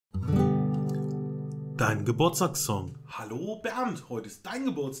dein Geburtstagssong. Hallo Bernd, heute ist dein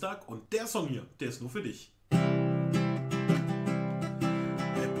Geburtstag und der Song hier, der ist nur für dich. Happy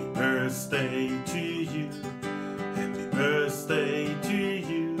Birthday to you, Happy Birthday to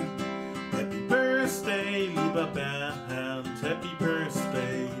you, Happy Birthday lieber Bernd, Happy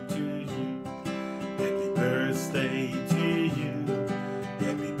Birthday to you, Happy Birthday to you,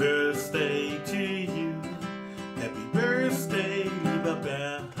 Happy Birthday to you, Happy Birthday lieber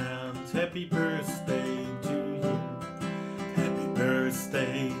Bernd, Happy Birthday to you, Happy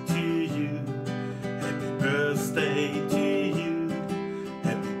Birthday to you, Happy Birthday to you,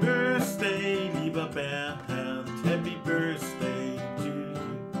 Happy Birthday lieber Bernd, Happy Birthday to you,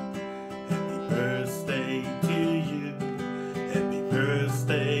 Happy Birthday to you, Happy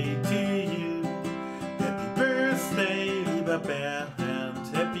Birthday to you, Happy Birthday lieber Bernd,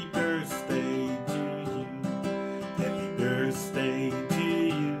 Happy Birthday to you, Happy Birthday to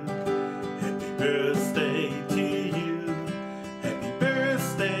you, Happy Birthday to you, Happy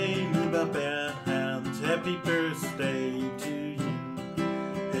Birthday lieber Bernd, Happy Birthday to you,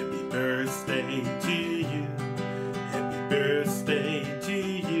 Happy Birthday to you, Happy Birthday to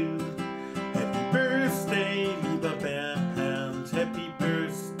you, Happy Birthday lieber Bernd, Happy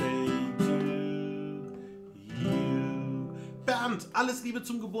Birthday to you. Bernd, alles Liebe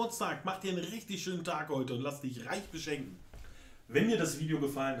zum Geburtstag, mach dir einen richtig schönen Tag heute und lass dich reich beschenken. Wenn dir das Video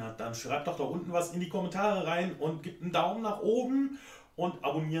gefallen hat, dann schreib doch da unten was in die Kommentare rein und gib einen Daumen nach oben und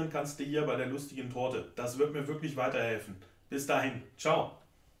abonnieren kannst du hier bei der lustigen Torte. Das wird mir wirklich weiterhelfen. Bis dahin, ciao.